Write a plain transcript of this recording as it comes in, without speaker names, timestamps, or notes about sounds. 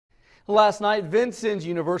Last night, Vincennes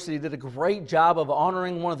University did a great job of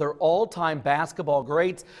honoring one of their all-time basketball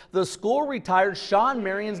greats. The school retired Shawn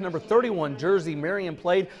Marion's number 31 jersey. Marion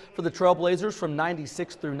played for the Trailblazers from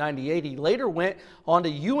 96 through 98. He later went on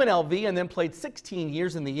to UNLV and then played 16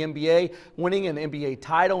 years in the NBA, winning an NBA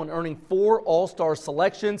title and earning 4 All-Star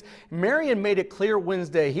selections. Marion made it clear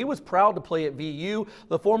Wednesday he was proud to play at VU.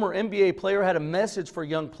 The former NBA player had a message for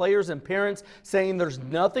young players and parents, saying there's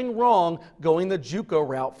nothing wrong going the JUCO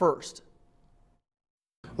route first.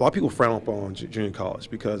 A lot of people frown upon junior college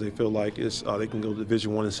because they feel like it's they can go to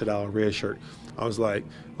Division I and sit out a red shirt. I was like,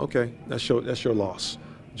 okay, that's your loss.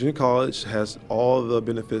 Junior college has all the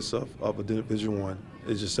benefits of a Division I.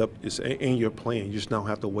 It's just and you're playing. You just don't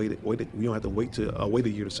have to wait. You don't have to wait a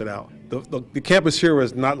year to sit out. The campus here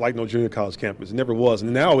is not like no junior college campus. It never was,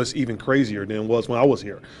 and now it's even crazier than it was when I was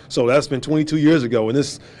here. So that's been 22 years ago, and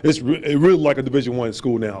it's really like a Division I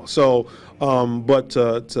school now. So, but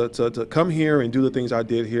to come here and do the things I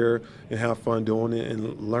did here and have fun doing it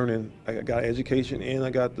and learning, I got education and I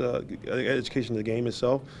got the education of the game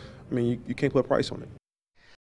itself. I mean, you can't put a price on it.